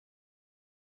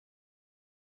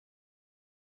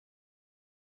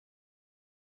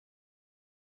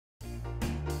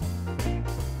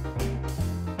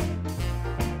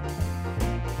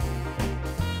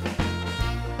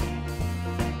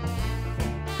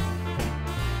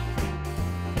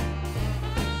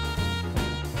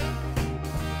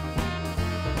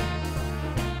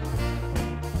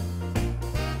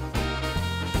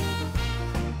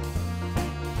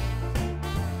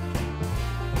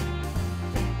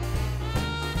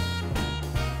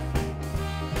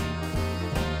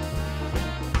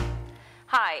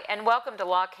Hi, and welcome to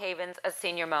Lock Haven's A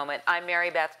Senior Moment. I'm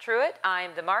Mary Beth Truitt.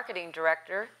 I'm the Marketing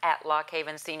Director at Lock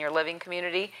Haven Senior Living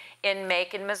Community in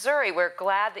Macon, Missouri. We're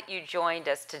glad that you joined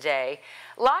us today.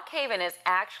 Lock Haven is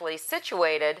actually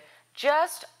situated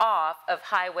just off of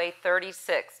Highway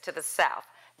 36 to the south,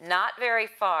 not very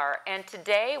far. And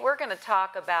today we're going to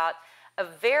talk about a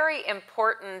very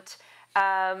important,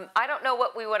 I don't know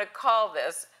what we want to call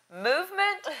this,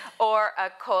 movement or a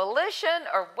coalition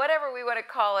or whatever we want to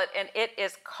call it, and it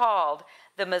is called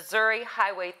the Missouri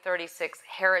Highway 36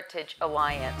 Heritage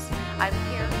Alliance. I'm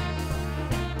here.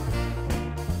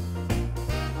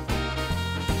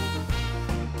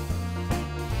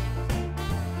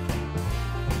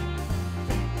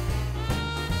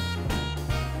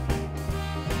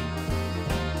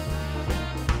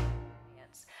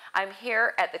 I'm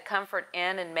here at the Comfort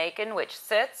Inn in Macon, which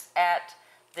sits at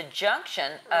the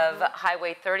junction of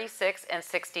Highway 36 and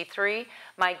 63.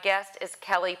 My guest is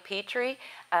Kelly Petrie.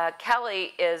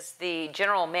 Kelly is the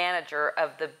general manager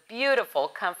of the beautiful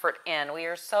Comfort Inn. We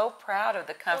are so proud of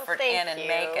the Comfort Inn in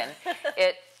Macon.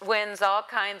 It wins all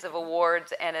kinds of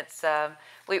awards, and it's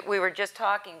we were just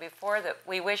talking before that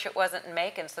we wish it wasn't in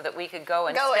Macon so that we could go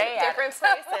and stay at different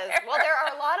places. Well, there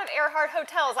are a lot of Earhart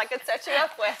hotels I could set you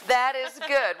up with. That is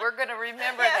good. We're going to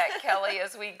remember that, Kelly,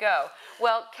 as we go.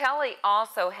 Well, Kelly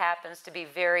also happens to be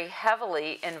very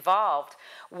heavily involved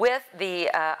with the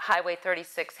Highway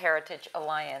 36 Heritage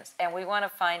Alliance, and we want to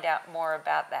find out more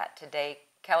about that today,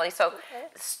 Kelly. So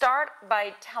start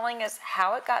by telling us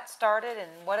how it got started and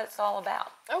what it's all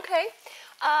about. Okay.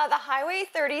 The Highway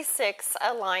 36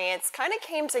 Alliance kind of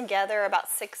came together about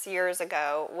 6 years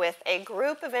ago with a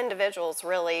group of individuals,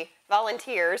 really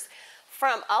volunteers,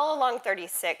 from all along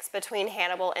 36 between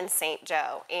Hannibal and St.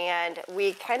 Joe. And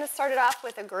we kind of started off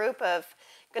with a group of,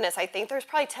 goodness, I think there's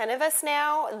probably 10 of us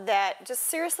now that just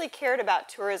seriously cared about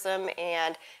tourism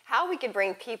and how we could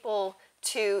bring people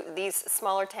to these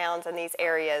smaller towns and these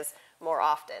areas more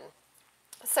often.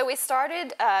 So we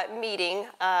started meeting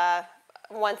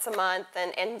once a month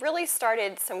and really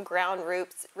started some ground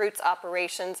roots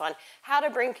operations on how to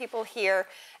bring people here.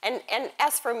 And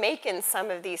as for Macon,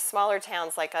 some of these smaller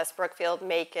towns like us, Brookfield,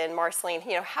 Macon, Marceline,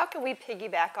 how can we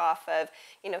piggyback off of,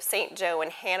 St. Joe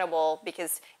and Hannibal,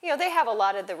 because, they have a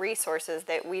lot of the resources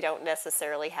that we don't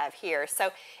necessarily have here.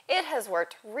 So it has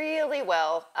worked really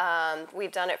well.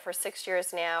 We've done it for 6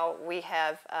 years now. We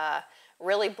have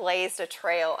really blazed a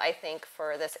trail, I think,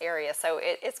 for this area. So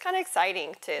it's kind of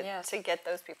exciting to get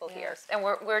those people here. And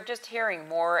we're just hearing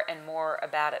more and more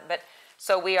about it. But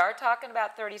so we are talking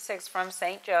about 36 from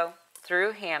St. Joe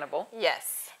through Hannibal.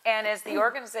 Yes. And as the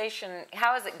organization,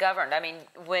 how is it governed? I mean,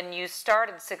 when you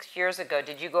started 6 years ago,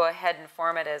 did you go ahead and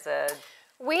form it as a...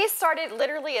 We started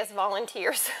literally as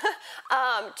volunteers.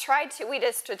 We did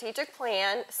a strategic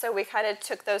plan, so we kind of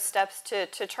took those steps to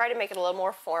try to make it a little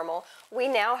more formal. We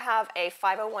now have a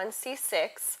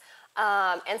 501c6,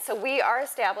 and so we are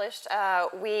established.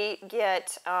 We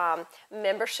get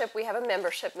membership. We have a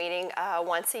membership meeting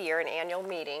once a year, an annual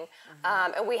meeting,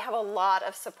 and we have a lot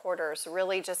of supporters,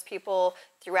 really just people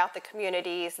throughout the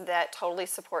communities that totally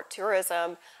support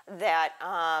tourism, that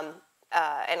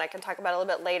and I can talk about it a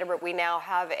little bit later, but we now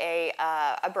have a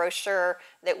brochure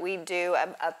that we do,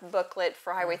 a booklet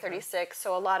for Highway 36,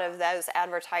 so a lot of those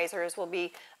advertisers will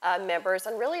be members,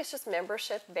 and really it's just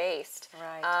membership based.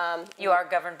 Right. You are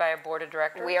governed by a board of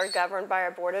directors? We are governed by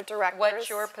our board of directors. What's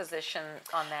your position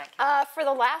on that? For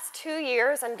the last 2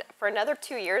 years, and for another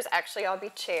 2 years, actually I'll be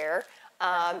chair.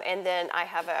 And then I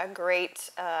have a great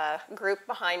group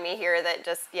behind me here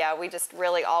that we just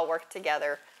really all work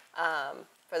together.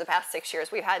 For the past 6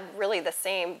 years, we've had really the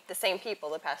same people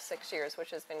the past 6 years,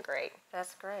 which has been great.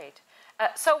 That's great.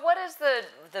 So, what is the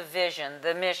vision,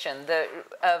 the mission,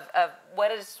 of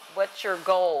what's your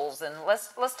goals, and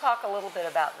let's talk a little bit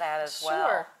about that as well.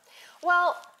 Sure.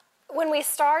 Well, when we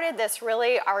started this,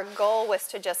 really our goal was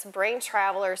to just bring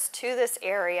travelers to this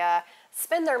area,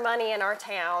 spend their money in our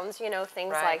towns,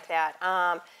 things like that.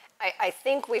 I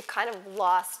think we've kind of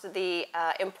lost the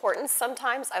importance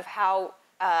sometimes of how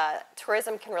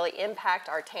tourism can really impact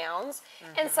our towns.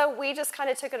 And so we just kind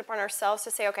of took it upon ourselves to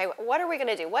say, okay, what are we going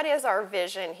to do? What is our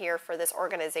vision here for this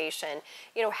organization?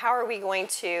 How are we going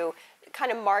to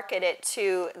kind of market it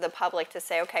to the public to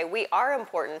say, okay, we are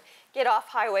important. Get off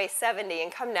Highway 70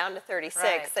 and come down to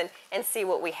 36 and see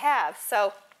what we have.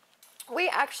 So we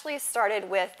actually started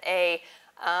with a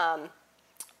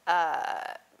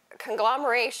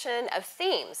conglomeration of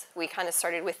themes. We kind of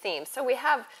started with themes. So we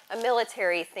have a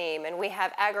military theme, and we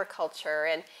have agriculture,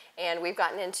 and we've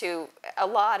gotten into a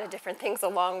lot of different things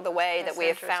along the way that we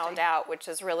have found out, which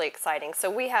is really exciting. So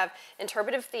we have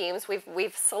interpretive themes.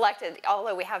 We've selected,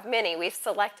 although we have many, we've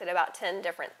selected about 10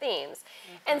 different themes.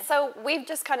 And so we've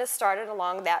just kind of started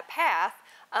along that path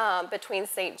between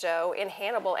St. Joe and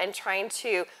Hannibal, and trying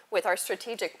to, with our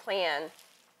strategic plan,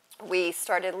 we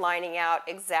started lining out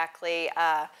exactly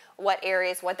what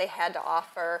areas, what they had to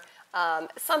offer.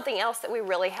 Something else that we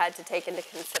really had to take into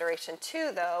consideration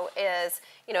too, though, is,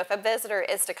 you know, if a visitor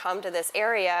is to come to this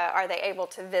area, are they able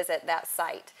to visit that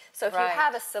site? So if you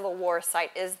have a Civil War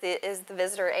site, is the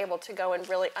visitor able to go and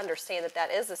really understand that that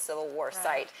is a Civil War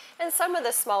site? And some of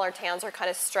the smaller towns are kind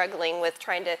of struggling with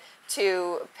trying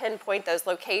to pinpoint those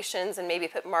locations and maybe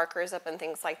put markers up and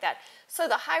things like that. So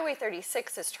the Highway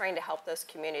 36 is trying to help those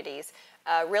communities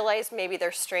realize maybe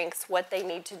their strengths, what they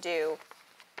need to do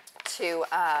to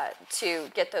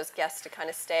get those guests to kind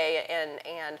of stay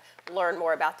and learn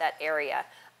more about that area.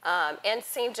 And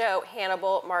St. Joe,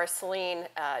 Hannibal, Marceline,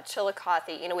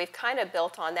 Chillicothe, you know, we've kind of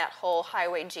built on that whole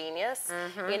highway genius.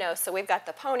 You know, so we've got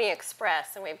the Pony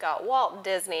Express, and we've got Walt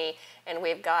Disney, and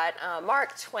we've got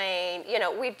Mark Twain. You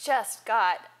know, we've just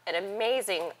got an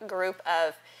amazing group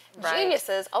of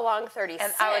geniuses along 36.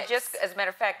 And I would just, as a matter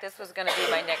of fact, this was going to be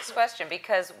my next question,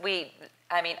 because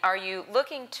I mean, are you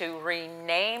looking to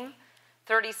rename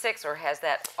 36, or has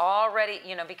that already,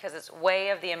 you know, because it's Way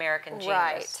of the American Genius?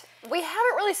 Right. We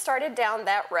haven't really started down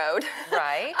that road.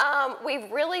 Right. We've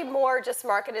really more just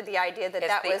marketed the idea that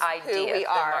that was who we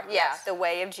are. Yeah, the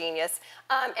Way of Genius.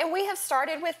 And we have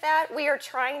started with that. We are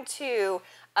trying to,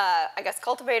 I guess,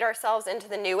 cultivate ourselves into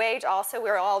the new age also.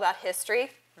 We're all about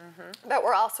history. But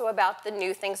we're also about the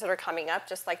new things that are coming up,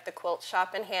 just like the quilt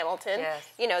shop in Hamilton.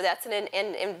 You know, that's an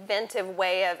inventive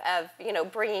way of you know,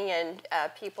 bringing in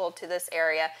people to this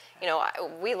area. You know,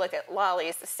 we look at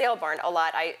Lolly's Sale Barn a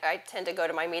lot. I tend to go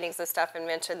to my meetings and stuff and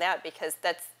mention that, because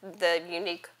that's the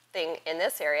unique thing in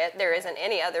this area. There isn't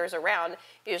any others around.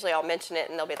 Usually I'll mention it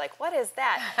and they'll be like, what is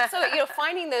that? So, you know,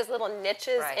 finding those little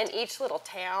niches in each little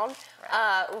town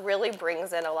really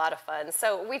brings in a lot of fun.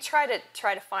 So we try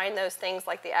to find those things,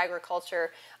 like the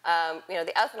agriculture. You know,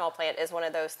 the ethanol plant is one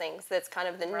of those things that's kind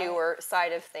of the newer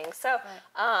side of things. So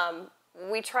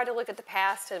we try to look at the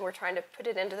past, and we're trying to put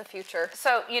it into the future.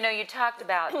 So, you know, you talked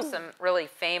about some really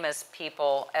famous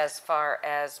people as far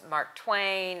as Mark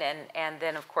Twain, and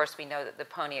then, of course, we know that the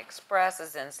Pony Express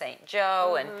is in St.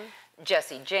 Joe, and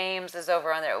Jesse James is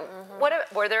over on there.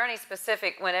 Were there any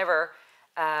specific, whenever,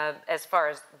 as far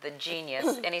as the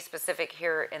genius, any specific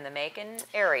here in the Macon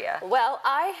area? Well,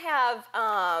 I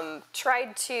have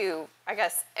tried to, I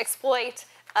guess, exploit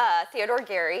Theodore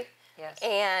Gary.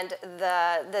 And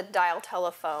the dial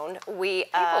telephone.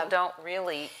 People don't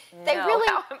really know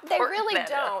how important they really that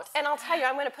don't. is. And I'll tell you,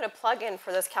 I'm going to put a plug in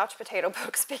for those couch potato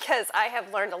books, because I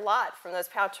have learned a lot from those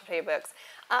couch potato books.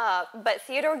 But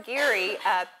Theodore Gary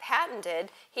patented.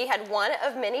 He had one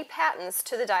of many patents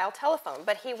to the dial telephone,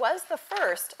 but he was the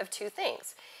first of two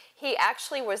things. He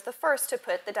actually was the first to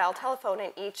put the dial telephone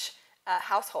in each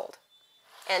household,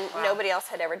 and nobody else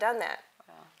had ever done that.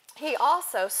 He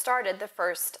also started the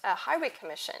first highway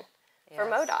commission for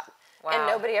MoDOT, and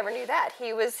nobody ever knew that.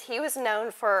 He was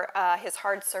known for his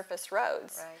hard surface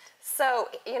roads. So,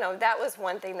 you know, that was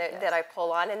one thing that I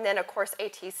pull on. And then, of course,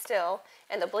 A.T. Still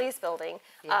and the Blees Building.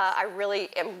 I really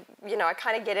am, you know, I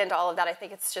kind of get into all of that. I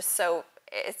think it's just so,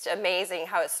 it's amazing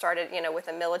how it started, you know, with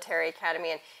a military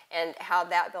academy, and how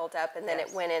that built up, and then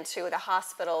it went into the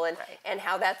hospital, and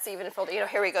how that's even filled. You know,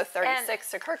 here we go,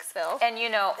 36 to Kirksville. And you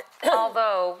know,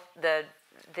 although the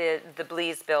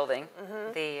Blees Building,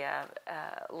 the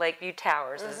Lakeview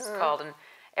Towers, as it's called, and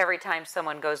every time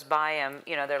someone goes by them,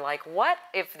 you know, they're like, what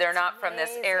if they're not from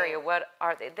this area? What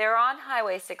are they? They're on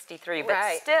Highway 63,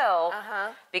 but still,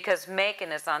 because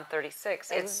Macon is on 36,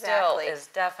 it still is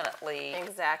definitely,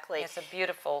 it's a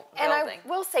beautiful building. And I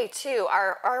will say, too,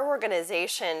 our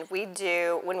organization, we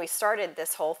do, when we started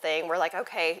this whole thing, we're like,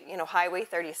 okay, you know, Highway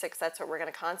 36, that's what we're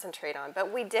going to concentrate on.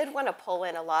 But we did want to pull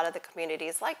in a lot of the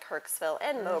communities like Kirksville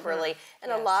and Moberly,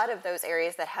 and a lot of those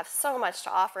areas that have so much to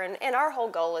offer. And our whole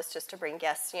goal is just to bring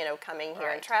guests, you know, coming here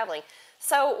and traveling.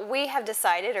 So we have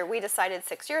decided, or we decided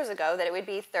 6 years ago, that it would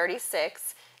be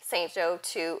 36 St. Joe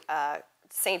to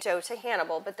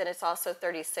Hannibal, but then it's also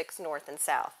 36 north and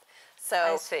south. So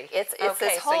I see. It's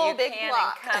this whole big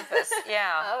block. Encompass,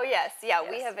 Oh yes,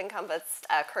 we have encompassed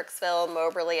Kirksville,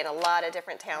 Moberly, and a lot of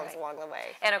different towns along the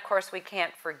way. And of course, we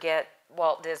can't forget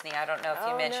Walt Disney. I don't know if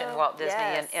you mentioned Walt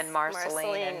Disney and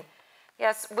Marceline. And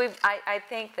yes, I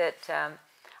think that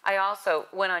I also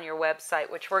went on your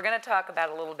website, which we're going to talk about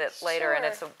a little bit later, and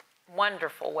Sure. it's a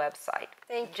wonderful website.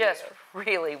 Thank Just you.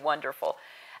 really wonderful.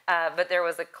 But there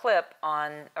was a clip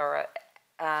on, or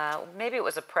maybe it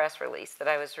was a press release that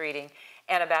I was reading,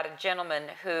 and about a gentleman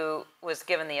who was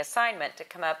given the assignment to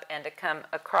come up and to come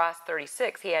across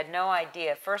 36. He had no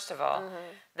idea, first of all,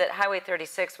 that Highway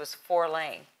 36 was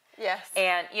 4-lane. Yes.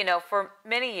 And, you know, for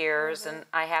many years, and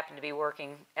I happened to be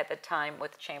working at the time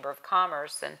with the Chamber of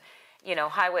Commerce, and, you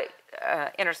know,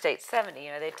 Interstate 70,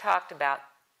 you know, they talked about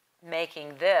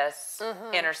making this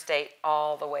interstate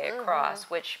all the way across,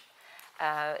 which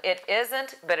it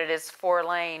isn't, but it is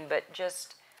 4-lane, but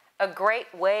just a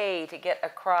great way to get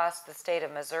across the state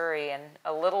of Missouri in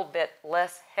a little bit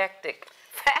less hectic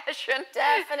fashion.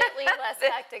 Definitely less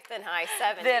hectic than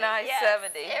I-70. Than I-70.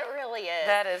 Yes, it really is.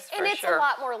 That is for And it's sure. a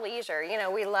lot more leisure. You know,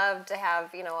 we love to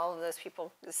have, you know, all of those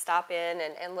people stop in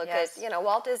and look Yes. at, you know,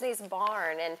 Walt Disney's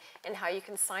barn and how you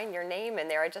can sign your name in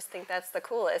there. I just think that's the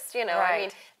coolest, you know. I mean,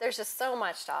 Right. there's just so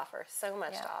much to offer, so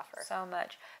much Yeah, to offer. so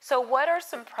much. So what are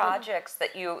some projects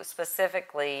that you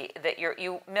specifically, that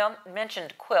you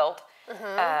mentioned quilt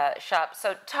shop.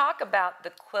 So talk about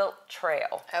the quilt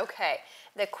trail. Okay,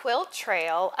 the quilt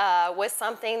trail was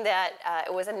something that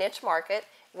it was a niche market,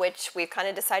 which we've kind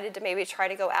of decided to maybe try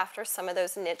to go after some of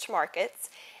those niche markets.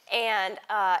 And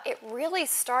it really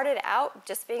started out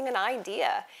just being an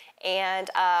idea. And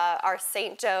our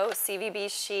St. Joe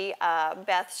CVB,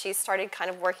 Beth, she started kind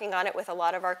of working on it with a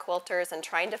lot of our quilters and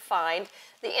trying to find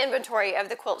the inventory of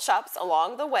the quilt shops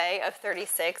along the way of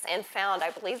 36, and found,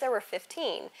 I believe there were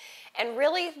 15. And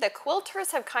really, the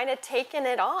quilters have kind of taken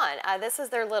it on. This is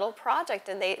their little project,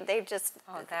 and they've just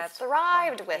That's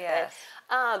thrived fun. with Yes.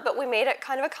 it. But we made it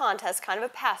kind of a contest, kind of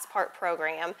a passport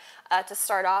program to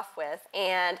start off with,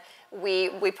 and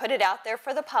we put it out there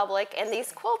for the public. And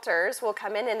these quilters will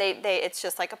come in, and it's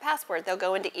just like a passport. They'll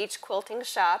go into each quilting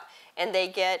shop, and they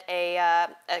get a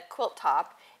quilt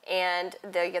top, and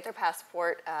they get their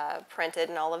passport printed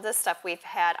and all of this stuff. We've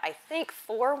had, I think,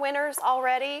 4 winners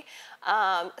already.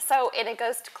 And it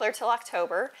goes clear till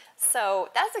October. So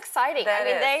that's exciting. That I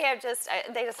mean, is.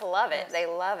 they just love it. Yes. They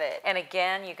love it. And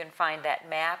again, you can find that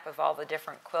map of all the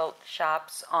different quilt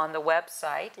shops on the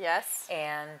website. Yes.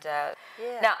 And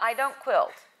Yeah. now I don't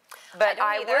quilt, but don't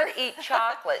I either. would eat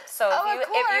chocolate. So Oh, if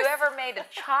of you course. ever made a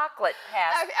chocolate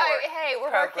passport, Hey,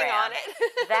 we're working program, on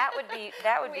it. that would be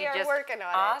We are just working on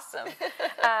it. awesome.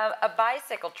 A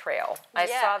bicycle trail, I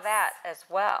saw Yes. that as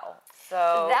well.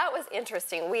 So That was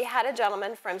interesting. We had a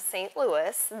gentleman from St.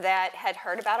 Louis that had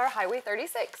heard about our Highway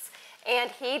 36, and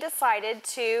he decided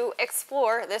to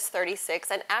explore this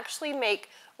 36 and actually make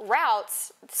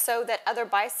routes so that other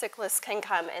bicyclists can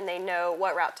come and they know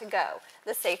what route to go,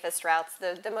 the safest routes,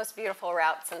 the most beautiful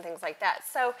routes and things like that.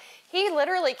 So he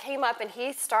literally came up and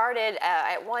he started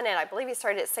at one end, I believe he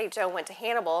started at St. Joe, went to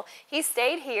Hannibal. He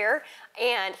stayed here,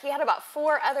 and he had about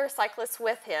 4 other cyclists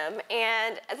with him,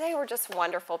 and they were just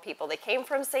wonderful people. They came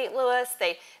from St. Louis,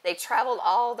 they traveled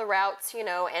all the routes, you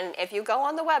know, and if you go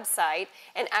on the website,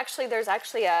 and actually there's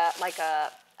actually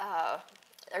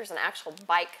there's an actual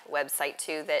bike website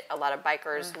too that a lot of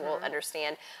bikers will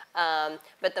understand.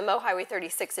 But the Mo Highway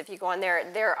 36, if you go on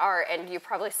there are, and you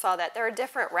probably saw that, there are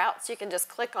different routes you can just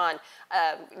click on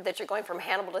that you're going from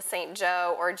Hannibal to St.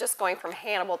 Joe, or just going from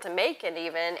Hannibal to Macon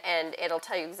even, and it'll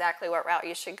tell you exactly what route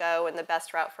you should go and the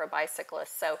best route for a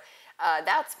bicyclist. So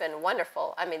that's been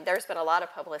wonderful. I mean, there's been a lot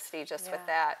of publicity just with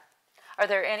that. are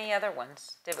there any other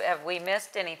ones? Have we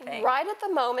missed anything? Right at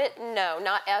the moment, no,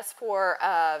 not as for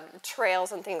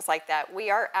trails and things like that. We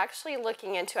are actually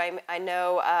looking into, I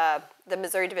know the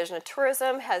Missouri Division of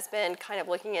Tourism has been kind of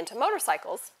looking into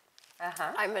motorcycles.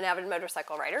 I'm an avid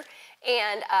motorcycle rider.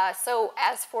 And so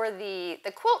as for the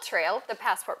quilt trail, the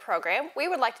passport program, we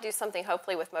would like to do something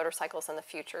hopefully with motorcycles in the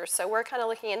future. So we're kind of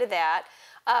looking into that.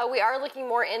 We are looking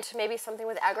more into maybe something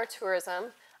with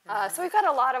agritourism. So we've got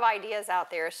a lot of ideas out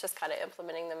there. It's just kind of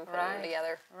implementing them and putting them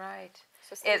together. Right.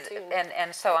 So stay tuned.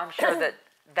 And so I'm sure that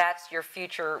that's your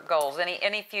future goals.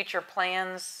 Any future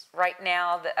plans right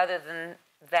now that, other than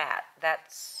that?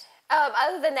 That's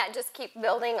Other than that, just keep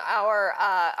building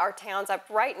our towns up.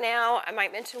 Right now, I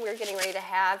might mention we're getting ready to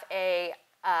have a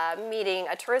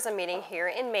tourism meeting here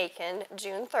in Macon,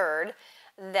 June 3rd.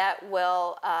 That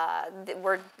will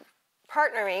we're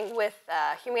partnering with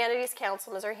Humanities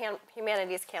Council, Missouri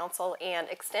Humanities Council, and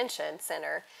Extension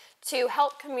Center to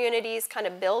help communities kind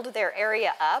of build their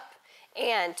area up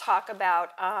and talk about,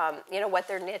 what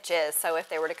their niche is. So if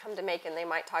they were to come to Macon, they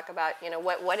might talk about,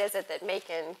 what is it that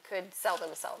Macon could sell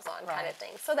themselves on, kind of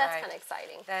thing. So that's kind of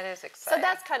exciting. That is exciting. So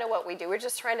that's kind of what we do. We're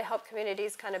just trying to help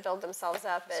communities kind of build themselves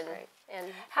up and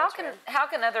how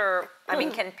can other, I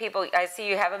mean, can people, I see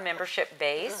you have a membership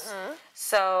base,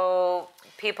 so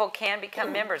people can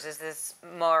become members. Is this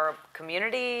more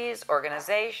communities,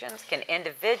 organizations? Can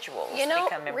individuals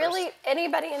become members? Really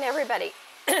anybody and everybody.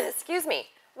 Excuse me.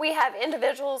 We have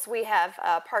individuals, we have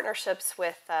partnerships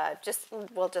with just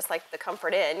like the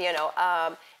Comfort Inn,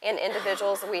 and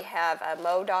individuals. We have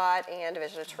MoDOT and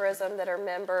Division of Tourism that are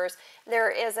members.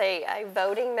 There is a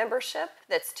voting membership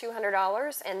that's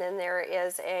 $200, and then there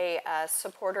is a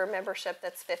supporter membership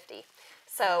that's $50.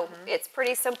 So it's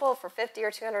pretty simple. For $50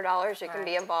 or $200, you can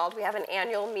be involved. We have an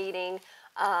annual meeting,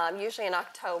 usually in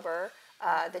October.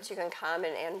 That you can come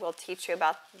and we'll teach you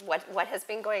about what has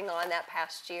been going on that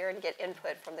past year and get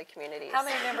input from the communities. How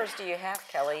many members do you have,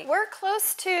 Kelly? We're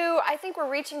close to, I think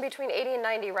we're reaching between 80 and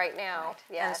 90 right now. Right.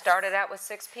 Yes. And started out with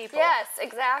 6 people. Yes,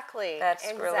 exactly. That's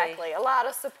exactly. really... A lot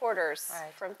of supporters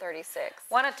from 36.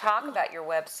 Want to talk about your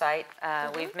website.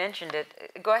 We've mentioned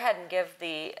it. Go ahead and give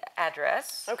the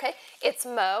address. Okay. It's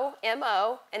Mo,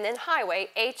 M-O, and then Highway,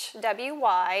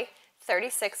 H-W-Y,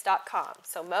 36.com.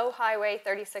 So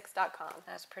mohighway36.com.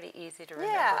 That's pretty easy to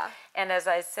remember. Yeah. And as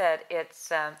I said,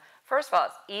 it's first of all,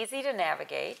 it's easy to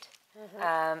navigate.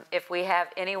 If we have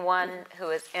anyone who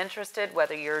is interested,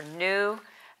 whether you're new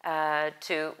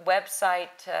to website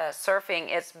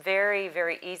surfing, it's very,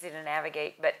 very easy to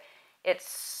navigate. But it's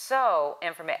so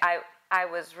informative. I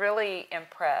was really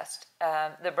impressed.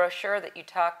 The brochure that you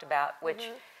talked about, which,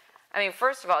 I mean,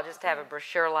 first of all, just to have a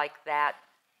brochure like that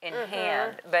in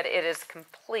hand, but it is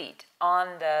complete on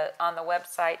the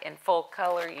website in full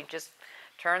color. You just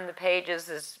turn the pages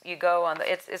as you go on.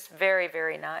 It's very,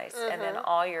 very nice. And then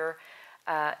all your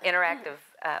interactive,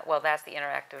 well, that's the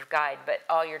interactive guide, but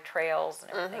all your trails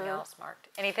and everything else marked.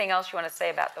 Anything else you want to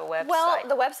say about the website? Well,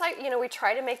 the website, we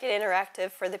try to make it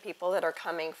interactive for the people that are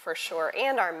coming for sure,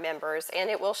 and our members,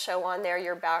 and it will show on there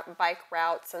your bike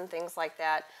routes and things like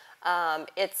that.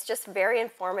 It's just very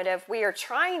informative. We are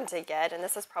trying to get, and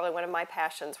this is probably one of my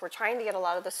passions, we're trying to get a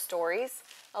lot of the stories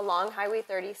along Highway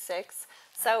 36.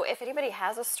 So if anybody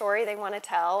has a story they want to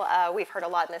tell, we've heard a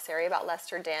lot in this area about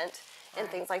Lester Dent and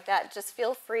things like that. Just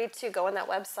feel free to go on that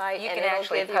website. You and can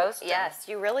actually post them. Yes,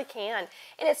 you really can.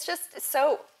 And it's just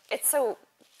so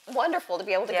wonderful to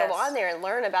be able to go on there and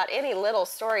learn about any little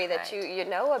story that you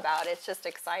know about. It's just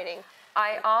exciting.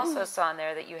 I also saw in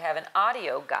there that you have an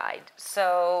audio guide.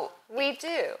 So we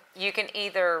do. You can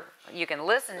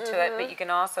listen to it, but you can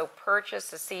also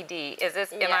purchase a CD. Is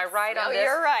this? Am I right on this?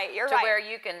 You're right. You're right. Where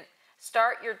you can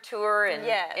start your tour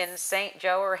in St.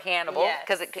 Joe or Hannibal,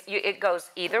 because it goes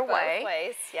either way. Both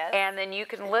ways, yes. And then you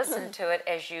can listen to it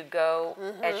as you go,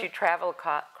 as you travel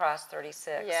across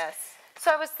 36. Yes.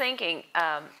 So I was thinking,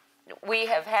 we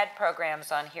have had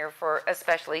programs on here for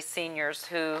especially seniors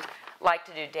who like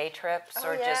to do day trips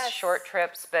or just short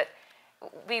trips, but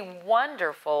be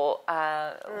wonderful,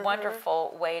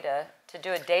 wonderful way to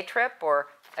do a day trip or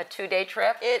a 2-day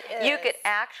trip. It is. You could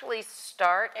actually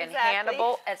start in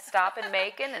Hannibal and stop in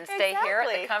Macon and stay here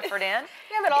at the Comfort Inn.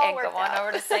 You have it all and worked go on out.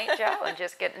 over to St. Joe and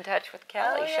just get in touch with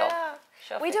Kelly.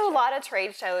 We do a lot of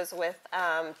trade shows with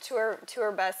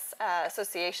tour bus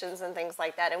associations and things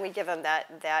like that, and we give them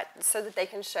that so that they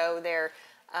can show their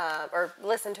or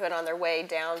listen to it on their way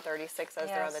down 36 as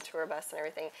they're on the tour bus and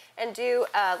everything. And do,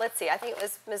 let's see, I think it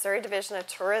was Missouri Division of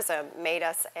Tourism made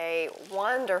us a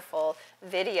wonderful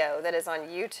video that is on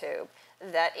YouTube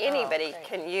that anybody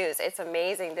can use. It's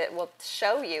amazing that will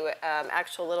show you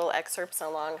actual little excerpts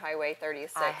along Highway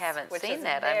 36. I haven't seen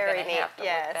that. I'm going to have to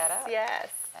look that up. Yes.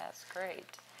 That's great.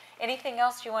 Anything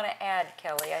else you want to add,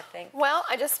 Kelly, I think? Well,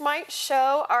 I just might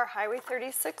show our Highway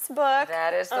 36 book.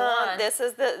 That is the one. This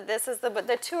is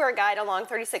the tour guide along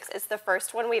 36. It's the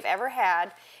first one we've ever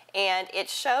had, and it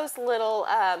shows little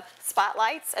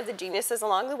spotlights of the geniuses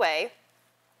along the way,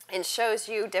 and shows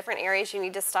you different areas you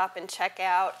need to stop and check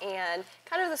out, and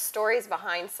kind of the stories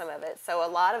behind some of it. So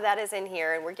a lot of that is in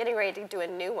here, and we're getting ready to do a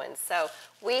new one. So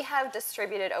we have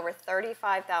distributed over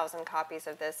 35,000 copies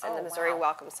of this in the Missouri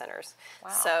Welcome Centers. Wow.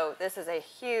 So this is a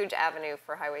huge avenue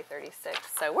for Highway 36.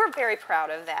 So we're very proud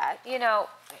of that. You know,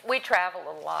 we travel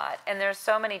a lot, and there's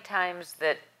so many times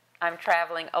that I'm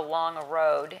traveling along a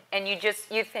road, and you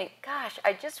think, gosh,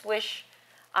 I just wish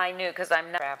I knew, because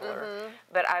I'm not a traveler,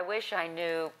 but I wish I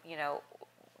knew,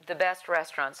 the best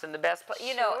restaurants and the best,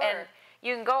 and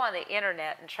you can go on the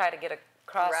internet and try to get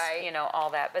across, all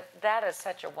that, but that is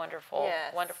such a wonderful,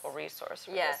 wonderful resource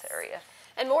for this area.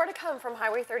 And more to come from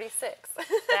Highway 36.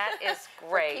 That is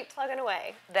great. We'll keep plugging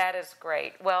away. That is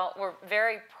great. Well, we're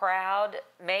very proud.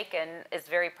 Macon is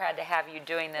very proud to have you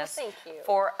doing this Well, thank you.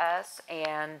 for us,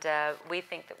 and we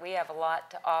think that we have a lot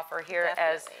to offer here,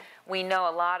 as Definitely. we know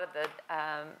a lot of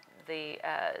the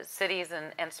cities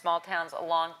and small towns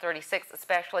along 36,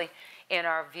 especially in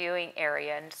our viewing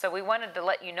area. And so we wanted to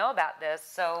let you know about this,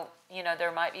 so you know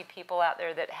there might be people out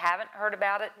there that haven't heard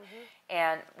about it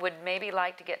and would maybe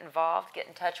like to get involved, get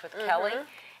in touch with Kelly.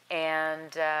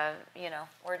 And, you know,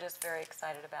 we're just very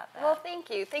excited about that. Well, thank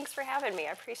you. Thanks for having me.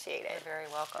 I appreciate it. You're very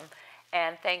welcome.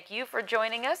 And thank you for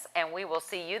joining us, and we will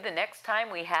see you the next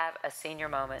time we have a senior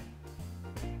moment.